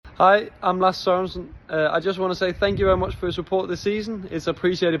Hi, I'm Lars Sørensen. I just want to say thank you very much for your support this season. It's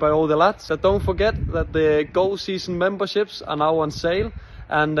appreciated by all the lads. Don't forget that the goal season memberships are now on sale,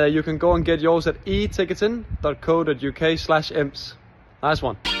 and you can go and get yours at eticketing.co.uk/imps. Nice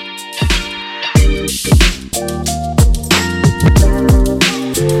one.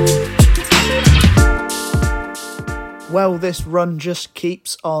 Well, this run just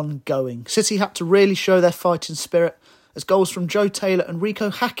keeps on going. City had to really show their fighting spirit as goals from Joe Taylor and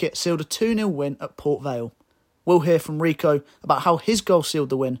Reeco Hackett sealed a 2-0 win at Port Vale. We'll hear from Reeco about how his goal sealed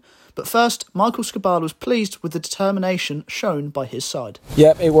the win. But first, Michael Skubala was pleased with the determination shown by his side.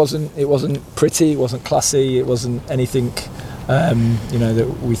 Yeah, it wasn't pretty, it wasn't classy, it wasn't anything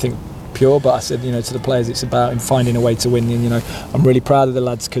that we think pure, but I said, to the players, it's about finding a way to win. And I'm really proud of the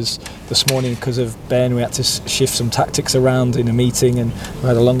lads because this morning, because of Ben, we had to shift some tactics around in a meeting, and we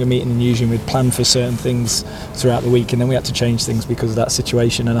had a longer meeting than usual. We'd planned for certain things throughout the week, and then we had to change things because of that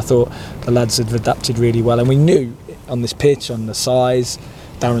situation. And I thought the lads had adapted really well, and we knew on this pitch, on the size,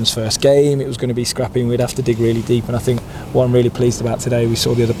 Darren's first game, it was going to be scrappy and we'd have to dig really deep. And I think what I'm really pleased about today, we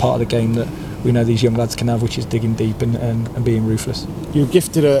saw the other part of the game that we know these young lads can have, which is digging deep and being ruthless. You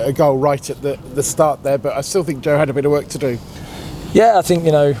gifted a goal right at the start there, but I still think Joe had a bit of work to do. Yeah, I think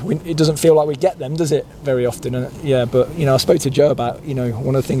it doesn't feel like we get them, does it, very often? And but I spoke to Joe about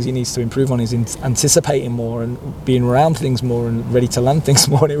one of the things he needs to improve on is anticipating more and being around things more and ready to land things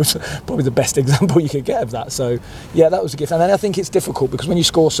more. And it was probably the best example you could get of that. So yeah, that was a gift. And then I think it's difficult because when you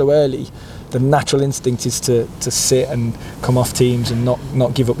score so early, the natural instinct is to sit and come off teams and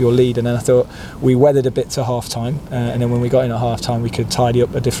not give up your lead. And then I thought we weathered a bit to half time, and then when we got in at half time, we could tidy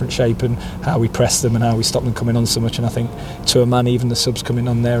up a different shape and how we pressed them and how we stopped them coming on so much. And I think to a man, even the subs coming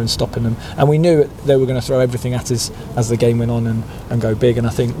on there and stopping them, and we knew they were going to throw everything at us as the game went on and go big, and I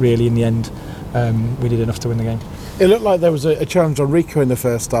think really in the end we did enough to win the game. It looked like there was a challenge on Reeco in the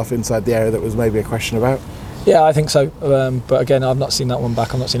first half inside the area that was maybe a question about. Yeah, I think so, but again, I've not seen that one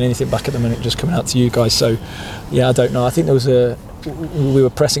back. I've not seen anything back at the minute, just coming out to you guys, so yeah, I don't know. I think we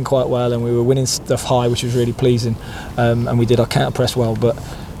were pressing quite well and we were winning stuff high, which was really pleasing, and we did our counter press well, but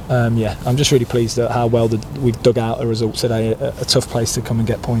I'm just really pleased at how well we've dug out a result today, a tough place to come and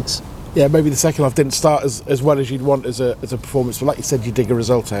get points. Yeah, maybe the second half didn't start as well as you'd want as a performance, but like you said, you dig a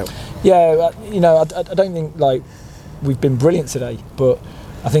result out. Yeah, I don't think we've been brilliant today, but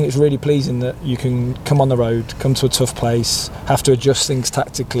I think it's really pleasing that you can come on the road, come to a tough place, have to adjust things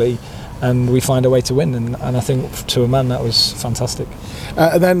tactically, and we find a way to win, and I think to a man that was fantastic.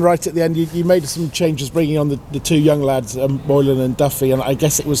 And then right at the end you made some changes, bringing on the two young lads, Moylan and Duffy, and I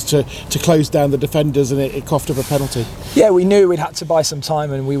guess it was to close down the defenders, and it coughed up a penalty. Yeah, we knew we'd had to buy some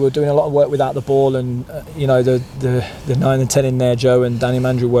time, and we were doing a lot of work without the ball, and the 9 and 10 in there, Joe and Danny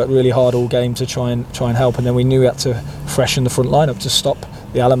Mandrew worked really hard all game to try and help, and then we knew we had to freshen the front line up to stop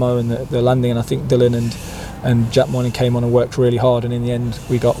the Alamo and the landing, and I think Dylan and Jack Moylan came on and worked really hard, and in the end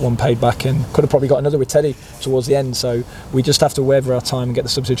we got one paid back and could have probably got another with Teddy towards the end, so we just have to weather our time and get the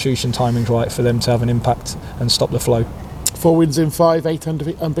substitution timings right for them to have an impact and stop the flow. 4 wins in 5, 8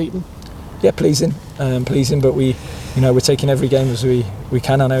 unbeaten. Yeah, pleasing, but we're taking every game as we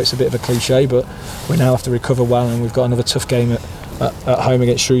can. I know it's a bit of a cliche, but we now have to recover well, and we've got another tough game at home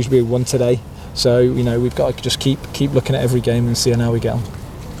against Shrewsbury. We won today, so we've got to just keep looking at every game and see how we get on.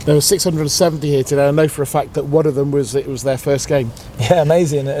 There were 670 here today. I know for a fact that one of them was their first game. Yeah,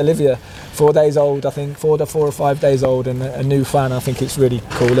 amazing. Olivia, 4 days old, I think, 4 or 5 days old, and a new fan. I think it's really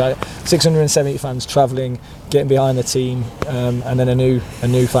cool. 670 fans travelling, getting behind the team, and then a new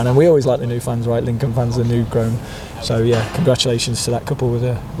fan. And we always like the new fans, right? Lincoln fans are new grown. So yeah, congratulations to that couple with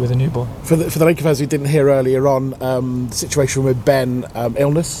a newborn. For the Lincoln fans who didn't hear earlier on, the situation with Ben,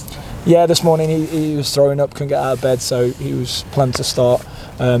 illness. Yeah, this morning he was throwing up, couldn't get out of bed, so he was planned to start,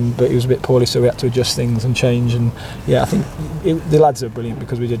 but he was a bit poorly, so we had to adjust things and change. And yeah, I think the lads are brilliant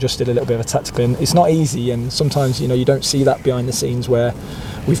because we adjusted a little bit of a tactical, and it's not easy, and sometimes you don't see that behind the scenes where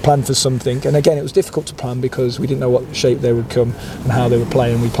we've planned for something, and again it was difficult to plan because we didn't know what shape they would come and how they would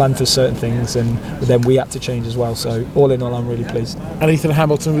play, and we planned for certain things, and then we had to change as well. So all in all, I'm really pleased. And Ethan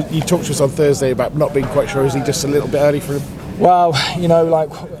Hamilton, you talked to us on Thursday about not being quite sure. Is he just a little bit early for him? Well,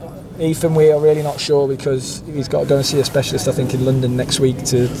 Ethan, we are really not sure because he's got to go and see a specialist, I think, in London next week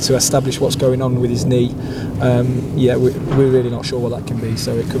to establish what's going on with his knee. We're really not sure what that can be.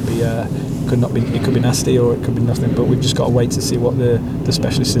 So it could be, it could be nasty or it could be nothing. But we've just got to wait to see what the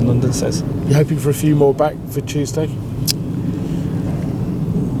specialist in London says. You're hoping for a few more back for Tuesday?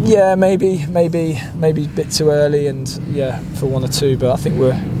 Yeah, maybe a bit too early, and for 1 or 2. But I think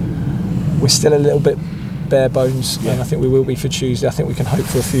we're still a little bit bare bones, and I think we will be for Tuesday. I think we can hope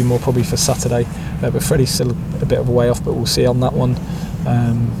for a few more probably for Saturday, but Freddie's still a bit of a way off, but we'll see on that one.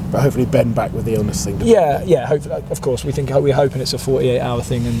 But hopefully Ben back with the illness thing. Yeah. Hopefully, of course, we're hoping it's a 48-hour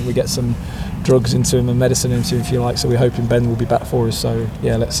thing, and we get some drugs into him and medicine into him, if you like. So we're hoping Ben will be back for us. So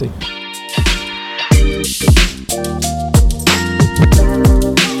yeah, let's see.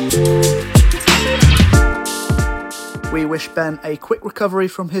 We wish Ben a quick recovery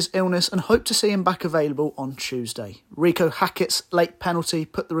from his illness and hope to see him back available on Tuesday. Reeco Hackett's late penalty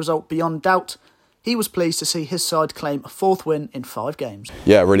put the result beyond doubt. He was pleased to see his side claim a 4th win in 5 games.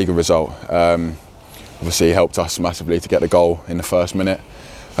 Yeah, really good result. Obviously, it helped us massively to get the goal in the first minute.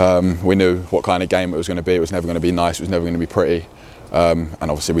 We knew what kind of game it was going to be. It was never going to be nice. It was never going to be pretty. And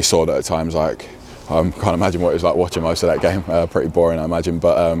obviously, we saw that at times. Can't imagine what it was like watching most of that game. Pretty boring, I imagine.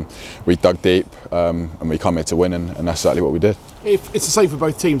 But we dug deep and we come here to win, and that's exactly what we did. It's the same for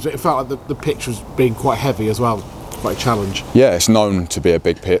both teams, but it felt like the pitch was being quite heavy as well. Quite a challenge. Yeah, it's known to be a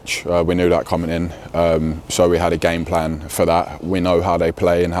big pitch. We knew that coming in, so we had a game plan for that. We know how they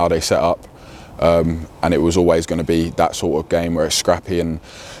play and how they set up, and it was always going to be that sort of game where it's scrappy. And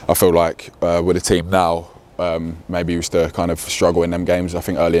I feel like with the team now, maybe used to kind of struggle in them games. I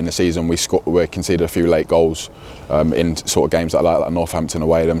think early in the season we conceded a few late goals in sort of games like Northampton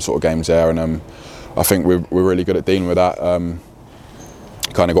away, them sort of games there, and I think we're really good at dealing with that.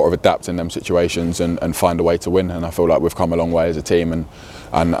 Kind of got to adapt in them situations and find a way to win, and I feel like we've come a long way as a team,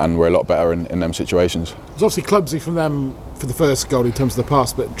 and we're a lot better in them situations. It was obviously clumsy from them for the first goal in terms of the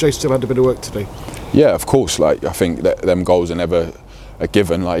pass, but Jay still had a bit of work to do. Yeah, of course. I think that them goals are never a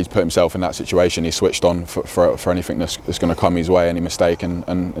given. He's put himself in that situation. He switched on for anything that's going to come his way, any mistake,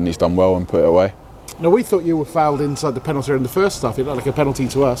 and he's done well and put it away. Now, we thought you were fouled inside the penalty area in the first half. It looked like a penalty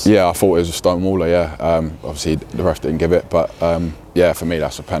to us. Yeah, I thought it was a stonewaller, yeah. Obviously, the ref didn't give it, but yeah, for me,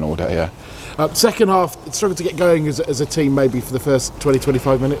 that's a penalty, yeah. Second half, it struggled to get going as a team maybe for the first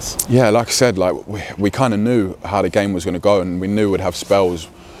 20-25 minutes. Yeah, like I said, we kind of knew how the game was going to go, and we knew we'd have spells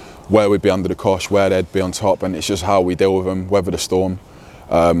where we'd be under the cosh, where they'd be on top, and it's just how we deal with them, weather the storm.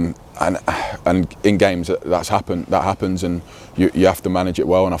 And in games that happens, and you have to manage it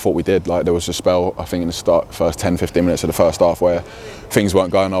well, and I thought we did. There was a spell, I think, in the first 10-15 minutes of the first half where things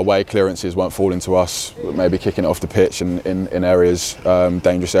weren't going our way, clearances weren't falling to us, maybe kicking it off the pitch in areas,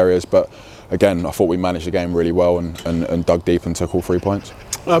 dangerous areas, but again, I thought we managed the game really well and dug deep and took all 3 points.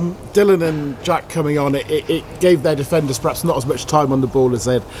 Dylan and Jack coming on, it gave their defenders perhaps not as much time on the ball as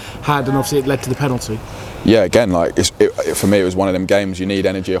they'd had, and obviously it led to the penalty. Yeah, again, for me, it was one of them games. You need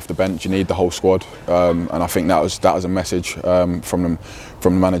energy off the bench. You need the whole squad, and I think that was a message from the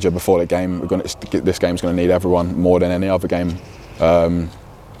manager before the game. This game's going to need everyone more than any other game.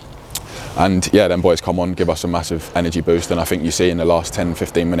 And yeah, them boys come on, give us a massive energy boost, and I think you see in the last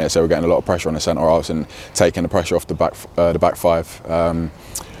 10-15 minutes they were getting a lot of pressure on the centre halves and taking the pressure off the back five.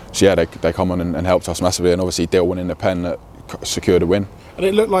 So yeah, they come on and helped us massively, and obviously Dill winning the pen that secured a win. And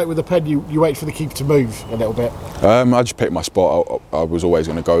it looked like with the pen you wait for the keeper to move a little bit. I just picked my spot. I was always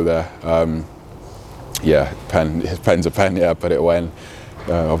going to go there. Yeah, pen's a pen. Yeah, put it away. And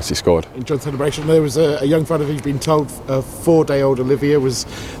obviously scored. Enjoyed the celebration. There was a young fan of who's been told 4-day-old Olivia was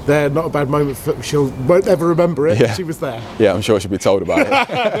there. Not a bad moment. She won't ever remember it. Yeah. She was there. Yeah, I'm sure she'll be told about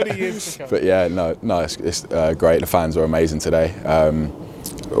it. Many years ago. But yeah, no, it's great. The fans are amazing today.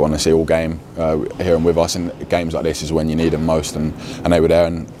 I want to see all game. Here and with us in games like this is when you need them most, and they were there,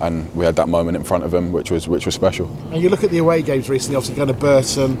 and we had that moment in front of them, which was special. And you look at the away games recently, obviously going to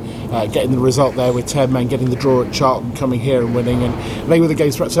Burton, getting the result there with 10 men, getting the draw at Charlton, coming here and winning, and they were the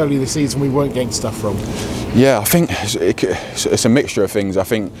games perhaps early this season we weren't getting stuff from. Yeah, I think it's a mixture of things. I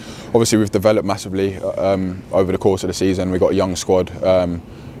think obviously we've developed massively over the course of the season. We've got a young squad.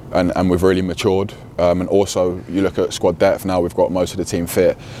 And we've really matured, and also you look at squad depth now. We've got most of the team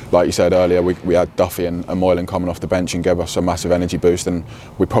fit. Like you said earlier, we had Duffy and Moylan coming off the bench and gave us a massive energy boost, and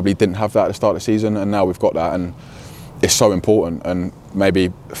we probably didn't have that at the start of the season, and now we've got that, and it's so important. And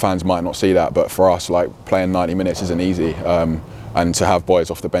maybe fans might not see that, but for us, playing 90 minutes isn't easy, and to have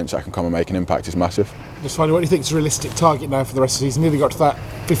boys off the bench that can come and make an impact is massive. Just finally, what do you think is a realistic target now for the rest of the season? Nearly got to that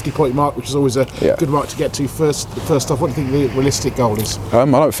 50-point mark, which is always a good mark to get to first off. What do you think the realistic goal is? I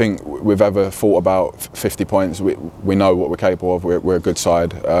don't think we've ever thought about 50 points. We know what we're capable of. We're a good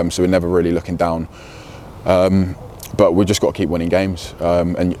side, so we're never really looking down. But we've just got to keep winning games,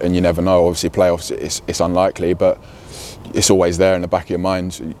 and you never know. Obviously, playoffs it's unlikely, but it's always there in the back of your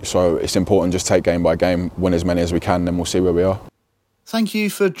mind. So it's important just take game by game, win as many as we can, then we'll see where we are. Thank you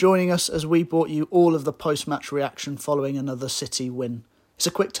for joining us as we brought you all of the post-match reaction following another City win. It's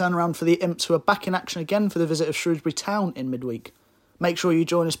a quick turnaround for the Imps, who are back in action again for the visit of Shrewsbury Town in midweek. Make sure you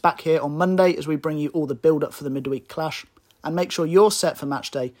join us back here on Monday as we bring you all the build-up for the midweek clash, and make sure you're set for match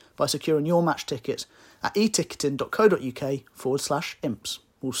day by securing your match tickets at eticketing.co.uk/imps.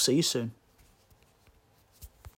 We'll see you soon.